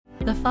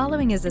The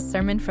following is a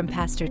sermon from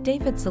Pastor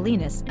David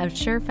Salinas of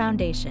Sure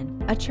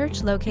Foundation, a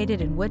church located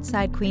in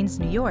Woodside, Queens,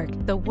 New York,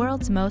 the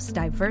world's most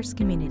diverse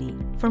community.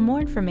 For more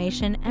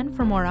information and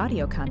for more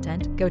audio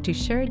content, go to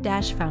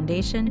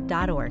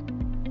sure-foundation.org.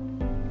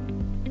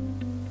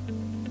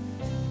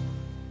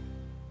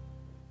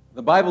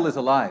 The Bible is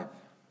alive.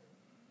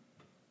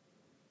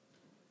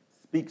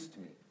 It speaks to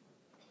me.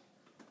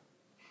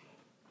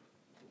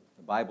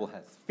 The Bible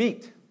has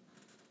feet. It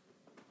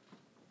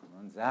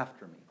runs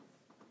after me.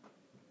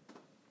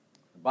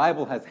 The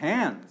Bible has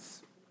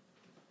hands,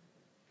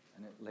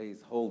 and it lays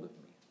hold of me.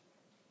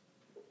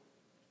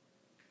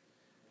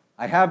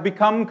 I have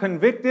become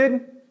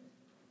convicted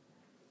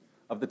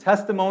of the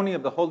testimony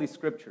of the Holy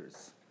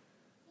Scriptures,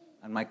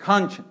 and my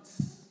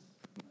conscience,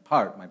 my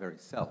heart, my very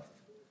self,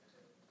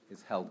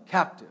 is held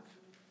captive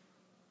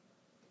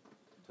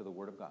to the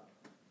Word of God.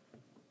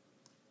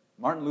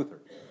 Martin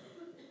Luther.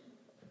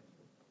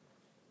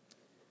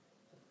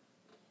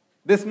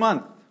 This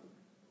month,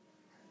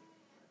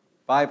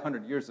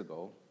 500 years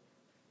ago,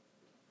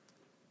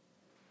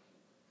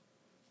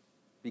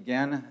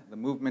 began the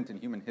movement in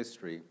human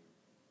history,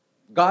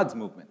 God's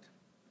movement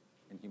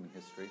in human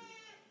history,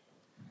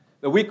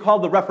 that we call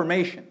the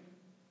Reformation.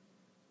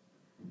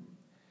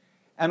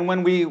 And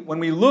when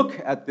we look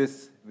at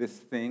this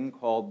thing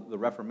called the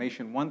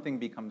Reformation, one thing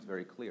becomes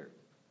very clear.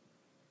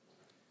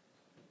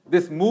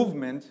 This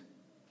movement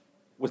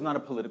was not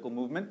a political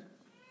movement.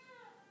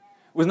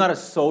 It was not a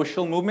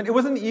social movement. It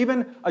wasn't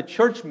even a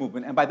church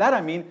movement. And by that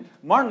I mean,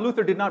 Martin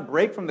Luther did not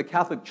break from the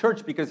Catholic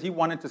Church because he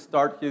wanted to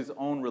start his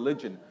own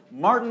religion.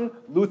 Martin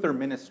Luther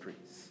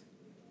Ministries.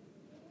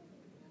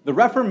 The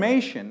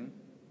Reformation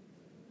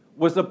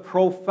was a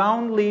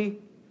profoundly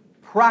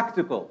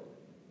practical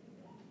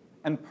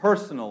and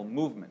personal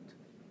movement.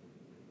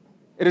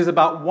 It is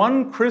about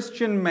one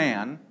Christian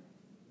man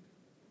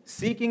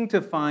seeking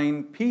to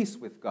find peace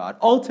with God,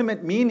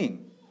 ultimate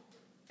meaning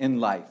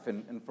in life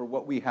and for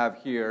what we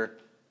have here,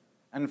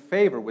 and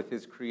favor with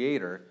his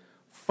Creator,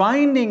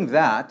 finding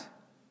that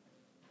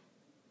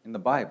in the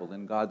Bible,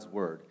 in God's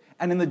Word.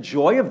 And in the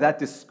joy of that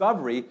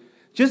discovery,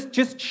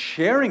 just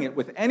sharing it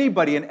with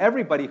anybody and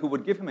everybody who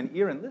would give him an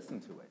ear and listen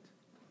to it.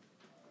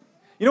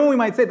 You know what we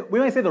might say? We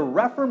might say the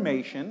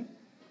Reformation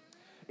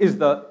is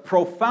the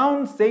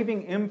profound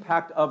saving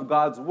impact of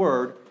God's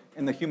Word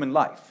in the human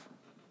life.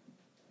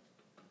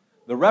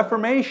 The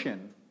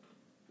Reformation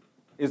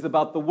is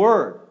about the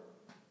Word.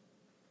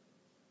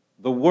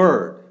 The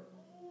Word.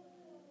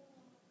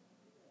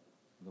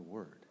 The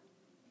Word.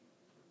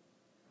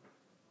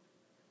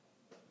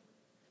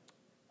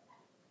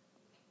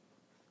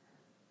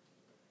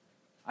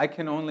 I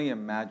can only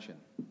imagine,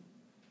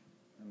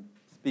 I'm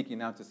speaking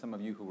now to some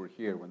of you who were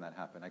here when that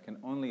happened, I can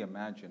only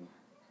imagine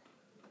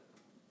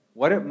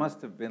what it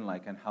must have been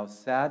like and how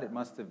sad it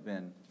must have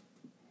been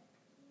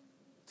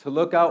to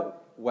look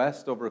out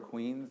west over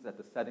Queens at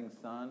the setting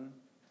sun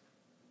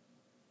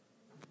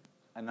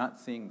and not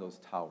seeing those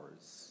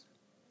towers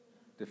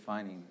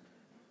defining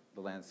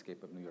the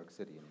landscape of New York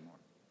City anymore.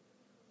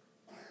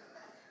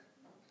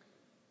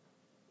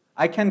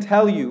 I can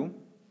tell you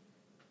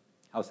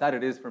how sad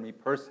it is for me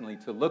personally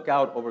to look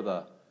out over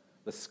the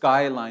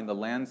skyline, the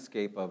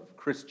landscape of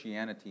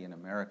Christianity in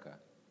America,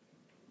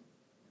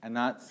 and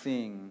not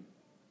seeing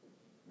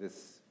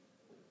this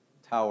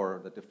tower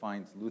that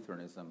defines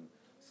Lutheranism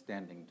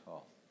standing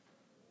tall.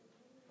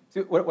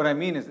 See, what I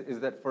mean is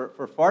that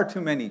for far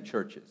too many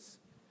churches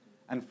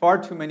and far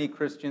too many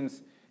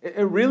Christians,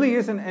 it really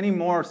isn't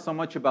anymore so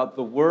much about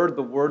the Word,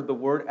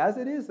 as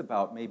it is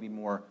about maybe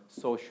more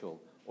social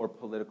or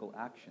political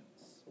actions.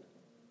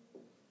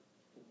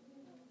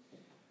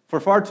 For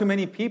far too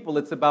many people,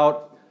 it's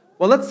about,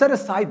 well, let's set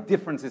aside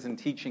differences in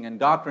teaching and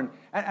doctrine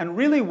and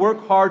really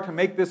work hard to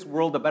make this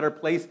world a better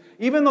place,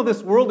 even though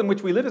this world in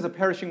which we live is a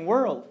perishing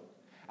world.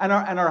 And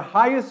our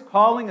highest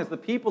calling as the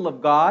people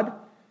of God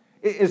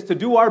is to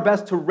do our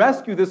best to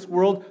rescue this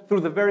world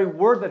through the very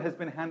Word that has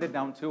been handed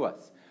down to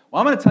us.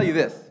 Well, I'm going to tell you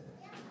this.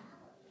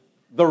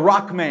 The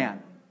rock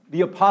man,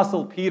 the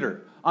Apostle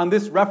Peter, on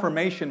this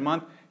Reformation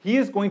month, he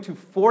is going to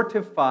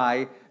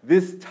fortify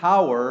this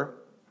tower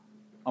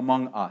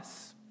among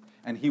us,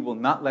 and he will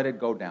not let it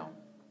go down.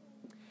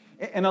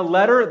 In a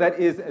letter that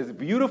is as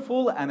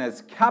beautiful and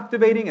as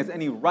captivating as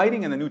any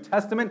writing in the New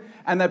Testament,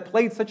 and that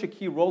played such a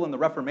key role in the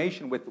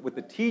Reformation with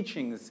the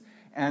teachings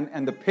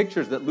and the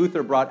pictures that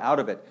Luther brought out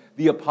of it,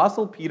 the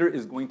Apostle Peter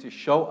is going to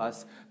show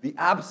us the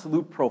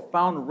absolute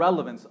profound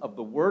relevance of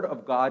the Word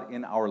of God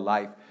in our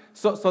life,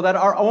 so that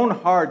our own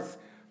hearts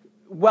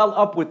well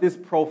up with this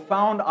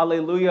profound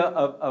alleluia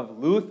of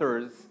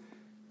Luther's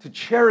to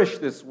cherish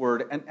this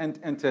Word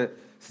and to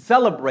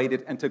celebrate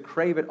it and to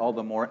crave it all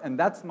the more. And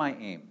that's my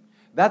aim.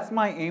 That's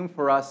my aim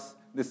for us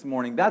this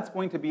morning. That's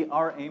going to be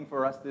our aim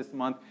for us this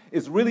month,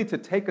 is really to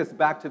take us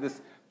back to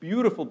this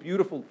beautiful,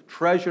 beautiful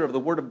treasure of the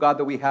Word of God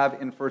that we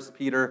have in 1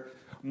 Peter.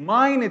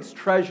 Mine its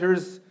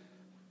treasures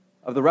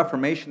of the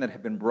Reformation that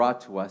have been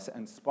brought to us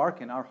and spark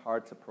in our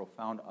hearts a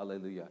profound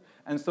alleluia.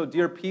 And so,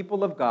 dear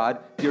people of God,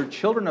 dear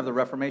children of the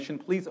Reformation,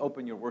 please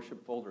open your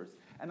worship folders.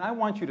 And I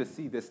want you to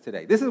see this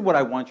today. This is what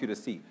I want you to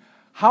see.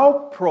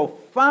 How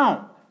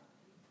profoundly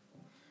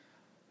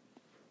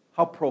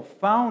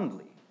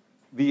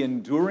the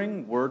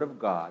enduring Word of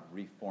God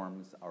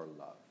reforms our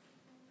love.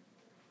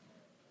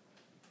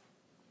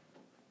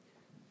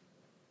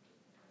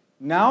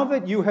 Now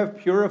that you have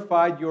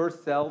purified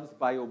yourselves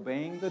by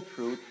obeying the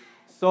truth,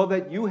 so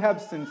that you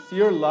have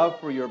sincere love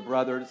for your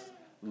brothers,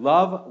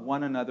 love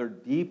one another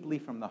deeply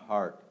from the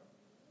heart.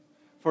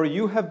 For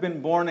you have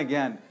been born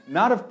again,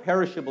 not of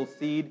perishable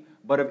seed,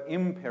 but of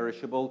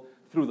imperishable,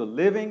 through the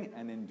living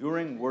and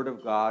enduring Word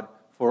of God.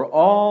 For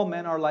all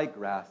men are like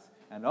grass,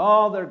 and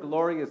all their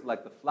glory is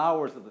like the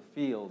flowers of the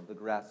field. The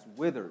grass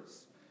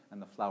withers,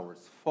 and the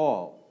flowers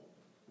fall.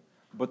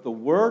 But the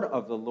word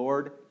of the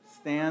Lord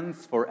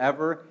stands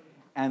forever,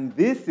 and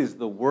this is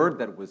the word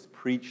that was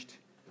preached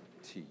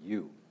to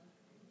you.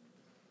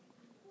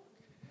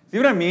 See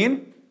what I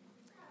mean?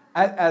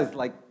 As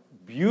like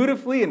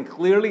beautifully and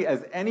clearly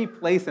as any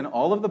place in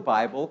all of the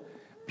Bible,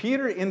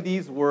 Peter in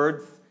these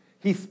words,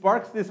 he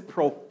sparks this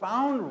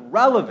profound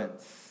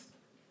relevance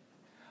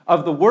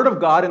of the Word of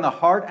God in the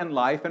heart and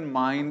life and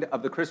mind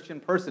of the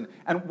Christian person.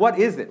 And what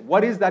is it?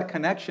 What is that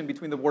connection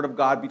between the Word of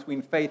God,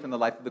 between faith and the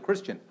life of the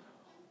Christian?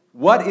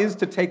 What is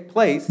to take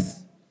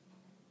place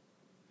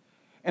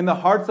in the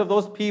hearts of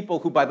those people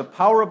who, by the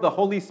power of the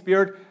Holy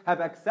Spirit, have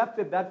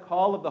accepted that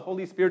call of the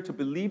Holy Spirit to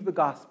believe the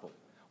gospel?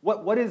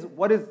 What is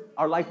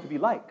our life to be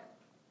like?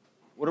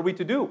 What are we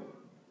to do?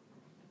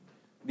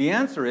 The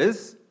answer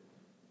is,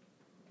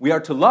 we are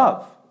to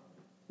love.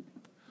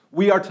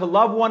 We are to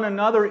love one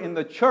another in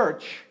the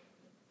church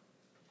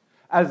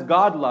as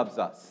God loves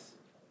us.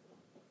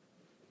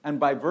 And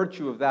by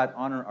virtue of that,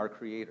 honor our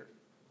Creator.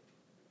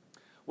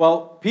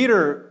 Well,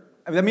 Peter,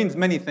 that means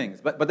many things,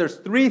 but there's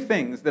three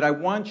things that I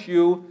want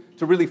you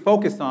to really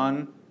focus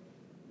on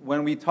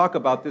when we talk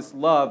about this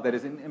love that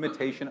is in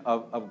imitation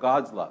of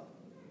God's love.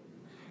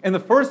 In the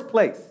first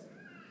place,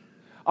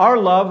 our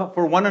love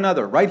for one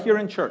another, right here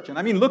in church, and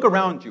I mean look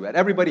around you at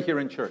everybody here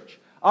in church,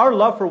 our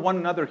love for one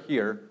another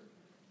here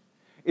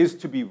is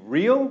to be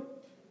real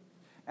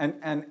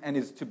and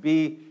is to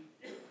be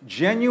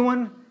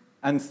genuine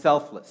and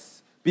selfless.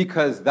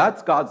 Because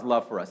that's God's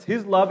love for us.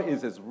 His love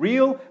is as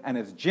real and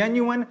as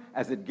genuine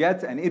as it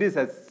gets, and it is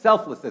as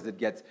selfless as it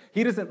gets.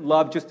 He doesn't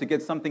love just to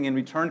get something in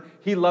return.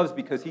 He loves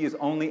because he is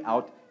only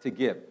out to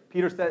give.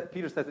 Peter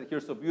says it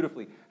here so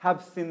beautifully.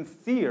 Have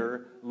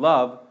sincere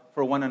love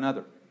for one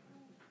another.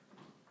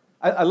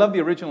 I love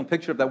the original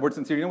picture of that word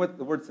sincere. You know what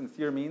the word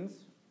sincere means?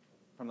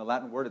 From the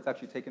Latin word, it's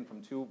actually taken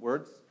from two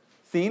words.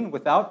 Sin,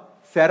 without,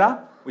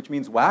 cera, which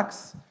means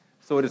wax.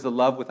 So it is a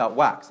love without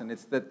wax. And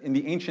it's that in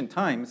the ancient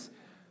times,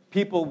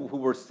 people who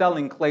were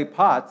selling clay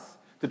pots,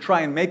 to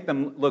try and make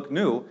them look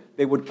new,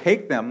 they would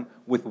cake them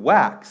with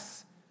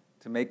wax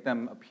to make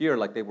them appear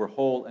like they were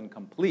whole and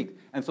complete.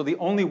 And so the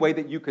only way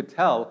that you could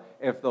tell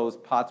if those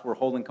pots were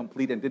whole and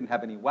complete and didn't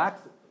have any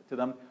wax to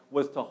them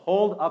was to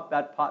hold up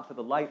that pot to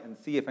the light and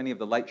see if any of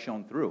the light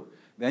shone through.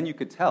 Then you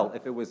could tell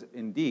if it was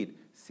indeed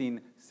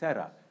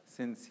sincera,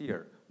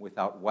 sincere,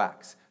 without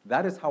wax.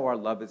 That is how our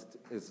love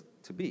is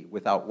to be,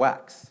 without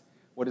wax.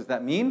 What does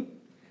that mean?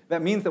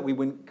 That means that we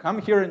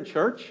come here in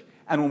church,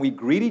 and when we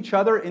greet each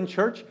other in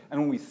church, and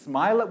when we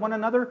smile at one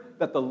another,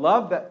 that the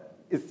love that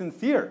is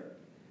sincere,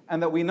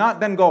 and that we not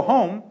then go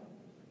home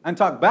and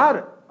talk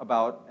bad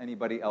about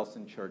anybody else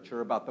in church,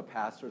 or about the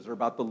pastors, or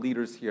about the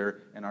leaders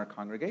here in our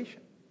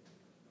congregation.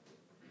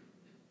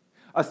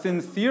 A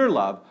sincere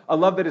love, a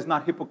love that is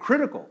not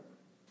hypocritical,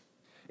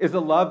 is a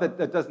love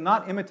that does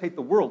not imitate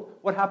the world.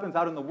 What happens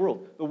out in the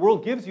world? The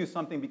world gives you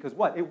something because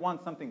what? It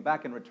wants something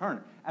back in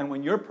return. And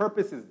when your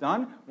purpose is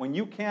done, when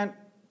you can't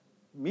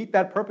meet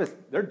that purpose,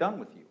 they're done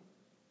with you.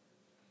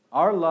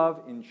 Our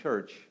love in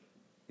church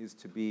is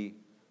to be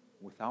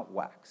without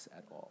wax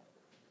at all.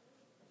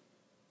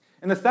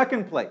 In the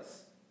second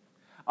place,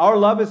 our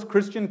love as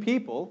Christian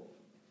people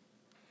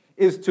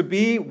is to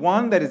be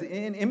one that is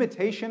in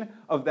imitation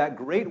of that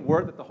great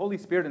word that the Holy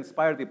Spirit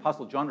inspired the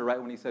Apostle John to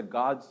write when he said,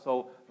 God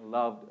so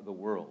loved the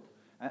world.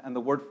 And the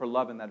word for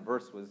love in that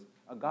verse was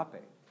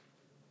agape.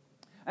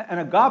 And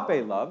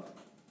agape love,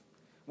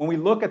 when we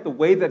look at the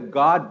way that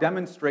God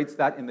demonstrates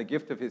that in the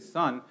gift of his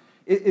Son,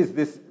 is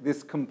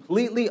this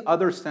completely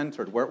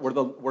other-centered,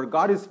 where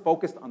God is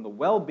focused on the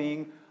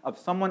well-being of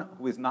someone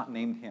who is not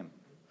named him.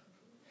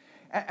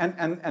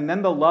 And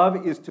then the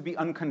love is to be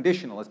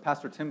unconditional, as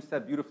Pastor Tim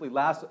said beautifully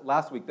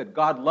last week, that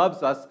God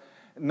loves us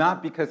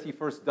not because he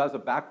first does a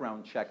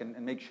background check and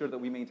makes sure that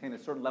we maintain a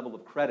certain level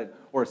of credit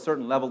or a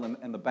certain level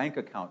in the bank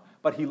account,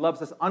 but he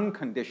loves us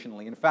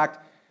unconditionally. In fact,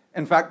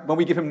 when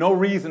we give him no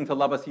reason to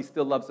love us, he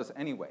still loves us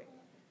anyway.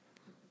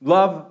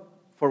 Love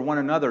for one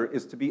another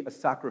is to be a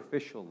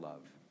sacrificial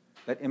love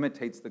that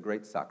imitates the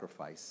great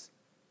sacrifice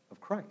of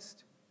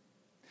Christ.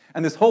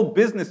 And this whole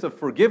business of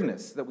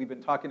forgiveness that we've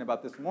been talking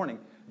about this morning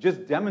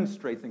just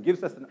demonstrates and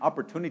gives us an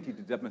opportunity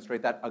to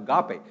demonstrate that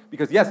agape.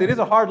 Because yes, it is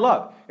a hard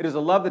love. It is a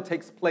love that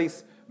takes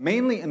place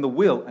mainly in the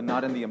will and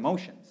not in the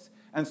emotions.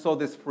 And so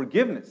this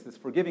forgiveness, this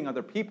forgiving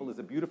other people is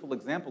a beautiful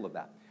example of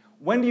that.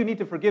 When do you need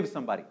to forgive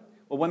somebody?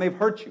 Well, when they've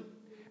hurt you.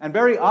 And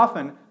very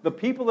often, the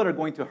people that are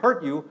going to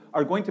hurt you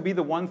are going to be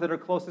the ones that are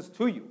closest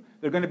to you.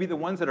 They're going to be the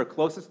ones that are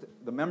closest,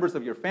 the members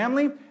of your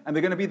family, and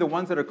they're going to be the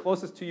ones that are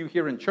closest to you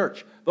here in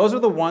church. Those are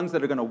the ones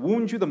that are going to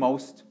wound you the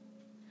most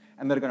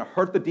and that are going to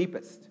hurt the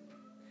deepest.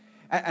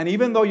 And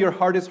even though your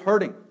heart is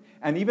hurting,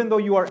 and even though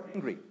you are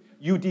angry,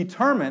 you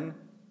determine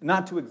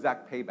not to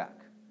exact payback.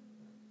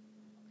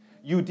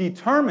 You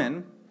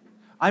determine,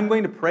 I'm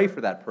going to pray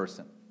for that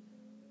person.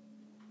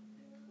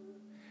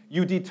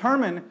 You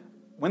determine,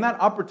 when that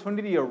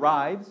opportunity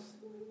arrives,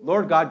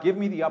 Lord God, give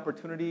me the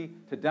opportunity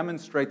to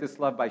demonstrate this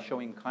love by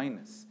showing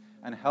kindness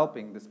and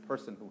helping this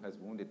person who has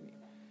wounded me.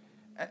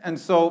 And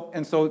so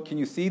can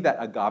you see that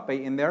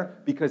agape in there?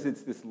 Because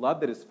it's this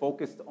love that is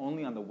focused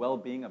only on the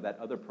well-being of that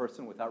other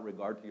person without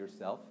regard to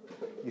yourself.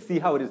 You see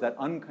how it is that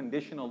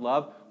unconditional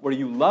love where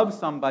you love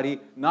somebody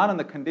not on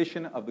the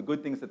condition of the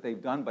good things that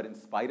they've done, but in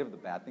spite of the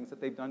bad things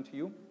that they've done to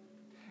you.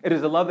 It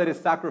is a love that is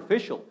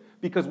sacrificial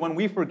because when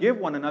we forgive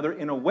one another,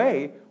 in a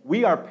way,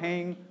 we are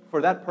paying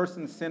for that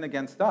person's sin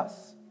against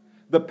us.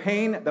 The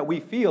pain that we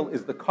feel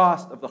is the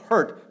cost of the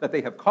hurt that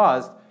they have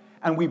caused,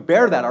 and we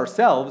bear that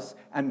ourselves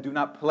and do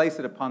not place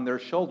it upon their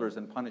shoulders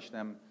and punish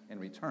them in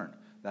return.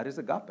 That is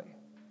agape.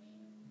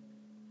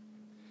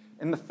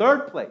 In the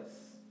third place,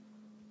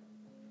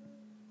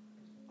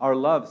 our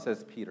love,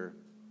 says Peter,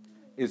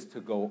 is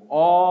to go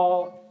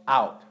all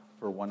out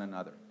for one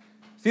another.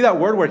 See that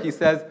word where he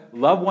says,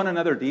 love one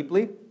another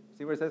deeply?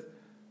 See where it says,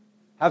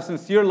 have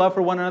sincere love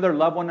for one another,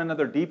 love one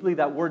another deeply.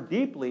 That word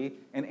deeply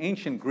in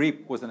ancient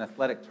Greek was an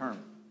athletic term.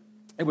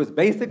 It was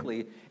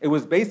basically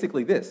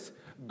this.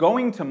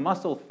 Going to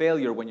muscle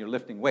failure when you're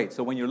lifting weights.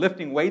 So when you're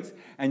lifting weights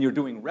and you're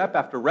doing rep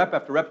after rep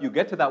after rep, you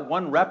get to that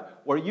one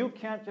rep where you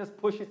can't just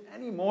push it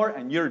anymore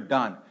and you're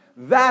done.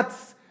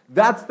 That's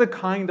the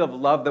kind of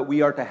love that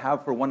we are to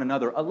have for one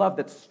another. A love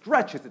that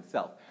stretches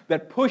itself,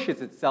 that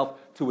pushes itself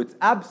to its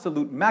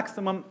absolute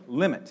maximum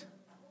limit.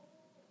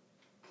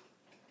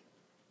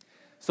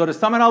 So to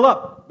sum it all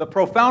up, the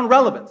profound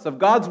relevance of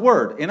God's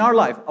word in our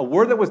life, a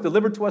word that was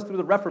delivered to us through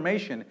the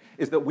Reformation,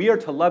 is that we are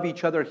to love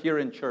each other here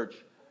in church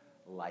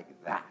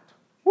like that.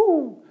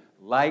 Woo!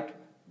 Like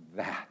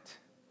that.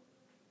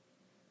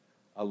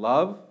 A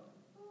love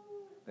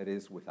that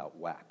is without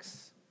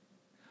wax.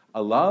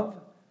 A love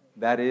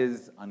that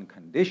is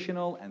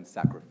unconditional and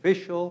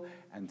sacrificial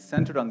and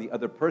centered on the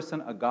other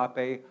person,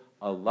 agape.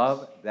 A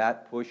love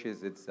that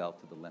pushes itself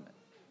to the limit.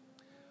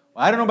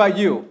 Well, I don't know about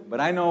you,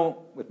 but I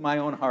know with my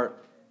own heart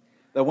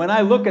that when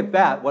I look at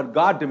that, what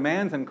God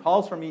demands and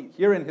calls from me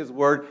here in His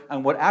Word,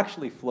 and what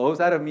actually flows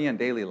out of me in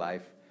daily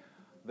life,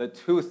 the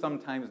two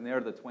sometimes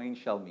ne'er the twain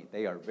shall meet.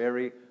 They are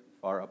very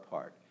far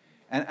apart.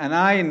 And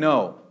I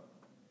know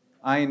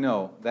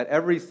that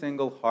every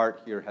single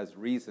heart here has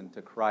reason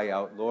to cry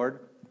out, Lord,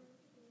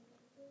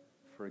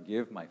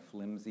 forgive my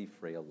flimsy,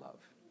 frail love.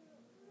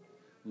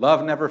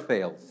 Love never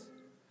fails.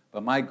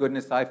 But my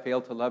goodness, I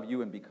fail to love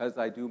you, and because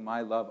I do,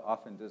 my love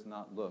often does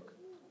not look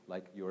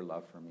like your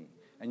love for me.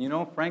 And you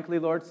know, frankly,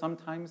 Lord,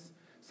 sometimes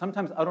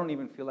I don't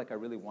even feel like I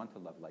really want to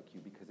love like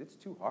you because it's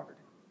too hard.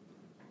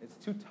 It's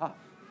too tough.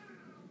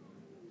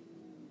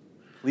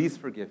 Please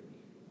forgive me.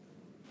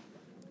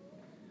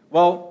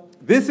 Well,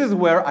 this is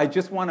where I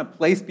just want to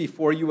place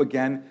before you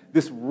again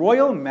this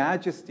royal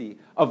majesty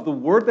of the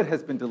word that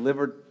has been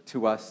delivered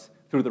to us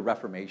through the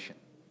Reformation.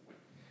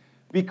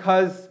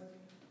 Because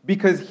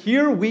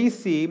here we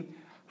see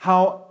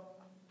how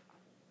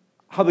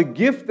the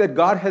gift that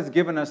God has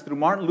given us through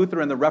Martin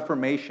Luther and the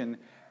Reformation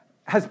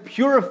has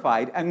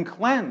purified and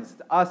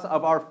cleansed us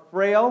of our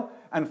frail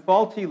and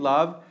faulty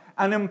love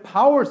and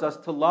empowers us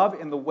to love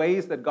in the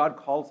ways that God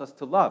calls us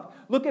to love.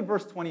 Look at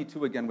verse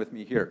 22 again with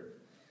me here.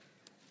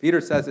 Peter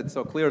says it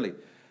so clearly.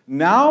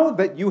 Now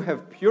that you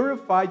have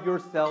purified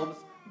yourselves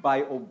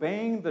by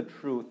obeying the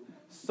truth,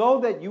 so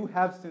that you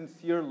have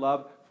sincere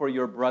love for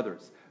your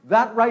brothers.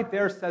 That right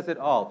there says it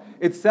all.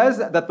 It says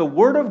that the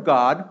Word of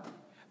God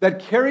that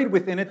carried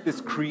within it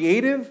this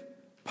creative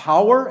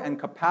power and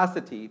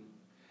capacity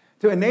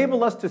to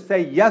enable us to say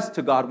yes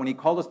to God when He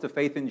called us to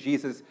faith in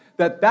Jesus,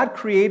 that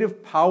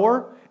creative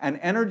power and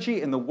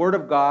energy in the Word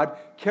of God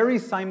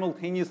carries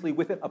simultaneously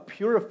with it a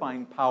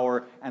purifying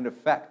power and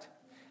effect.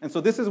 And so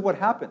this is what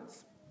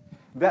happens.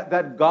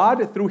 That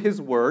God, through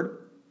His Word,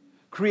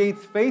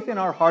 creates faith in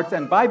our hearts,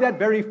 and by that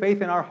very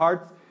faith in our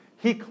hearts,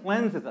 He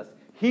cleanses us.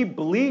 He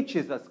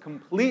bleaches us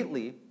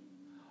completely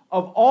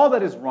of all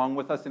that is wrong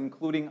with us,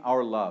 including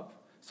our love,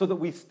 so that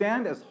we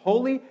stand as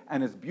holy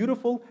and as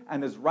beautiful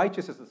and as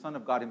righteous as the Son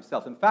of God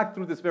Himself. In fact,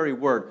 through this very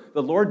word,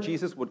 the Lord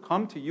Jesus would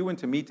come to you and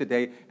to me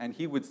today, and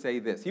He would say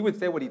this. He would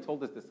say what He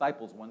told His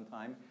disciples one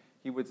time.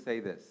 He would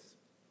say this.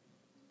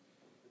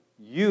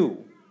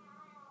 You,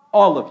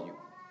 all of you,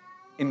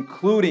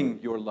 including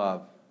your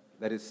love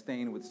that is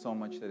stained with so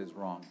much that is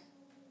wrong,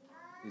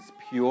 is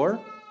pure,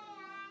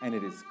 and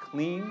it is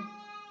clean,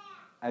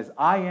 as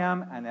I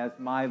am and as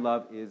my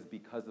love is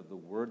because of the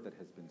word that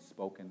has been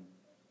spoken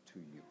to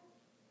you.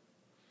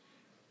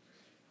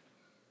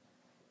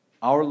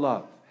 Our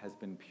love has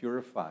been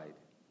purified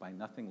by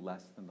nothing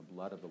less than the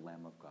blood of the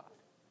Lamb of God.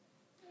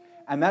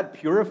 And that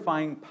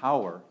purifying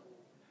power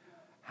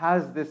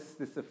has this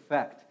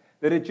effect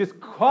that it just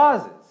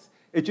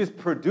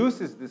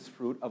produces this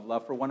fruit of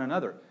love for one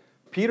another.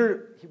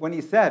 Peter, when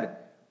he said,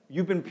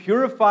 you've been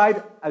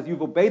purified as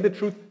you've obeyed the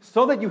truth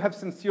so that you have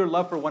sincere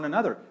love for one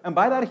another. And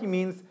by that he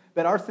means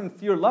that our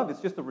sincere love is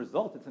just a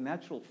result. It's a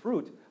natural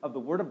fruit of the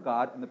Word of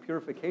God and the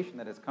purification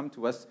that has come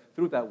to us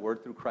through that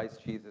Word, through Christ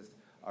Jesus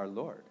our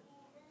Lord.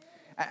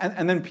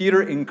 And then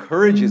Peter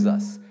encourages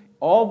us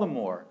all the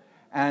more.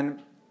 And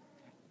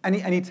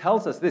he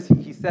tells us this.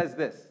 He says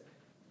this.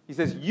 He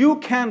says, you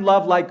can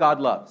love like God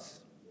loves.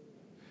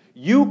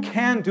 You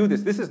can do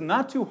this. This is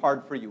not too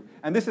hard for you.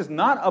 And this is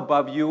not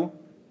above you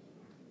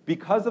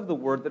because of the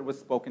word that was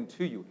spoken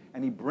to you.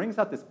 And he brings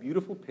out this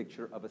beautiful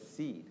picture of a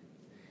seed.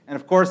 And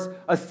of course,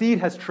 a seed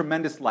has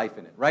tremendous life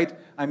in it, right?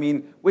 I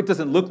mean, it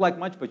doesn't look like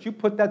much, but you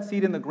put that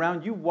seed in the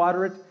ground, you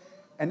water it,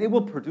 and it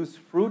will produce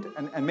fruit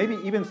and maybe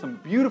even some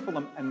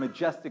beautiful and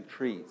majestic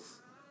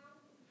trees.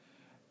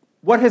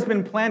 What has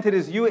been planted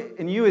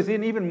in you is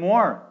an even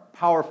more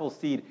powerful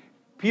seed.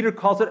 Peter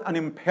calls it an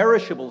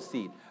imperishable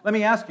seed. Let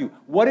me ask you,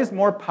 what is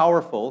more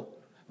powerful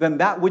than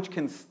that which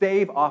can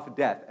stave off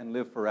death and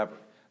live forever?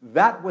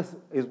 That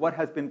is what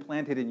has been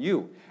planted in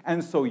you.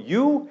 And so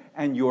you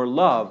and your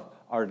love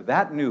are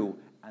that new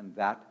and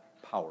that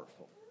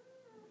powerful.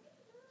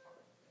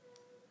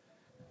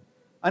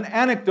 An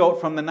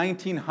anecdote from the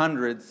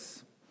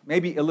 1900s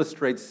maybe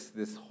illustrates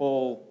this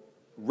whole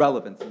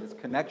relevance and this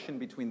connection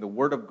between the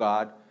Word of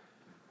God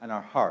and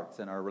our hearts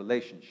and our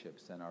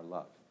relationships and our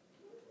love.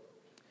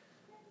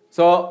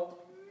 So,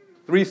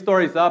 3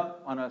 stories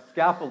up on a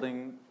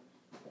scaffolding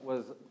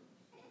was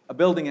a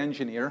building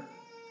engineer,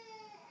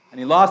 and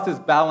he lost his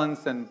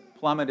balance and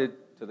plummeted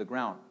to the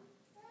ground.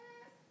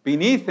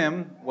 Beneath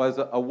him was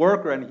a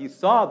worker, and he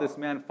saw this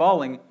man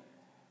falling,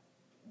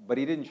 but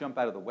he didn't jump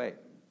out of the way.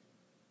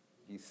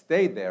 He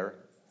stayed there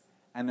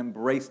and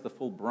embraced the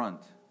full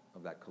brunt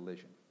of that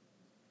collision.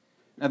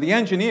 Now, the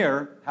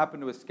engineer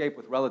happened to escape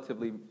with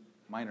relatively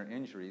minor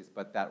injuries,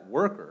 but that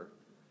worker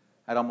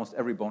had almost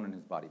every bone in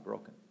his body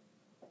broken.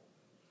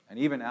 And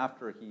even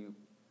after he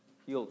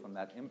healed from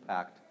that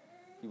impact,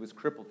 he was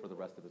crippled for the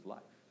rest of his life.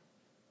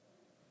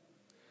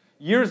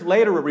 Years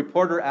later, a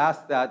reporter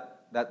asked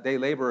that day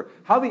laborer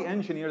how the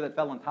engineer that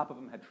fell on top of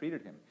him had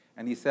treated him.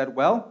 And he said,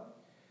 well,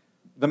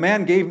 the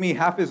man gave me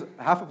half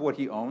of what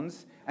he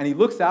owns, and he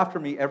looks after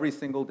me every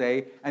single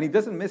day, and he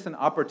doesn't miss an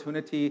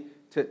opportunity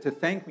to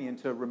thank me and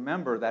to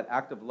remember that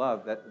act of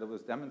love that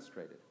was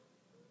demonstrated.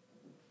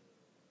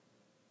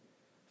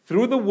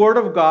 Through the Word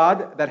of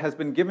God that has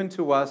been given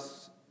to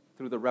us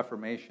through the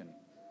Reformation,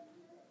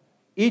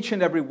 each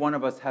and every one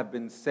of us have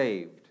been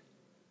saved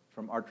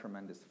from our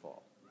tremendous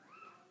fall.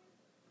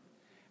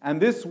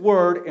 And this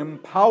Word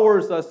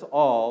empowers us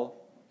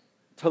all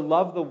to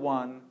love the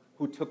one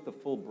who took the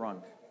full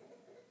brunt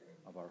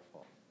of our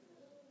fall.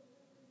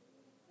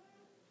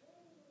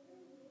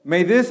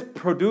 May this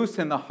produce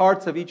in the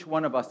hearts of each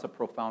one of us a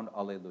profound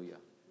alleluia.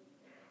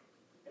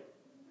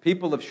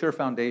 People of Sure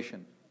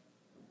Foundation,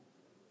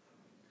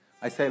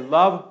 I say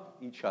love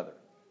each other.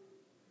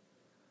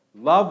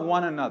 Love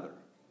one another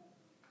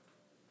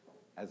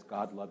as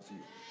God loves you.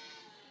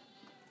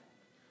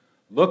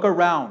 Look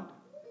around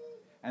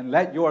and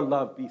let your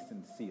love be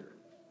sincere.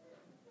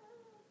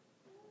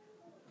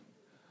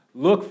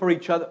 Look for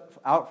each other,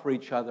 out for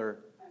each other,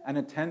 and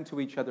attend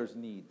to each other's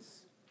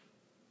needs.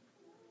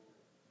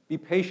 Be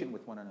patient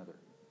with one another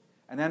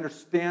and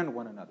understand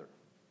one another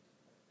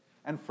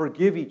and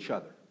forgive each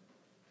other,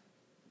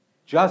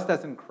 just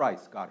as in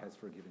Christ God has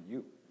forgiven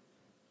you.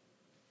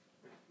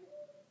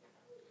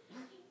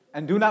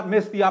 And do not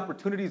miss the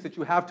opportunities that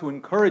you have to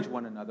encourage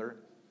one another,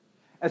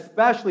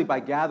 especially by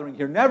gathering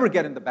here. Never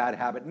get in the bad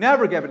habit.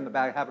 Never get in the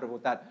bad habit of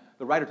what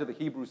the writer to the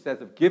Hebrews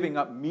says of giving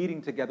up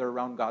meeting together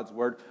around God's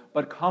Word.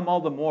 But come all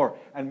the more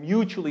and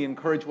mutually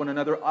encourage one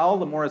another all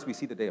the more as we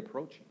see the day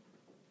approaching.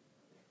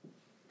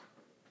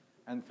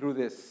 And through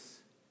this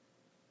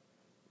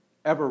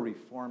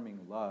ever-reforming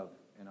love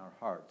in our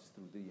hearts,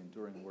 through the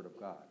enduring Word of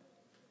God,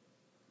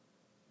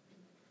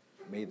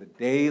 may the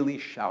daily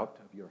shout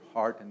of your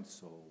heart and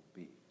soul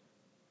be,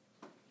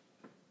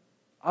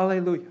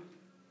 Alleluia.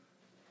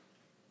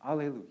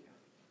 Alleluia.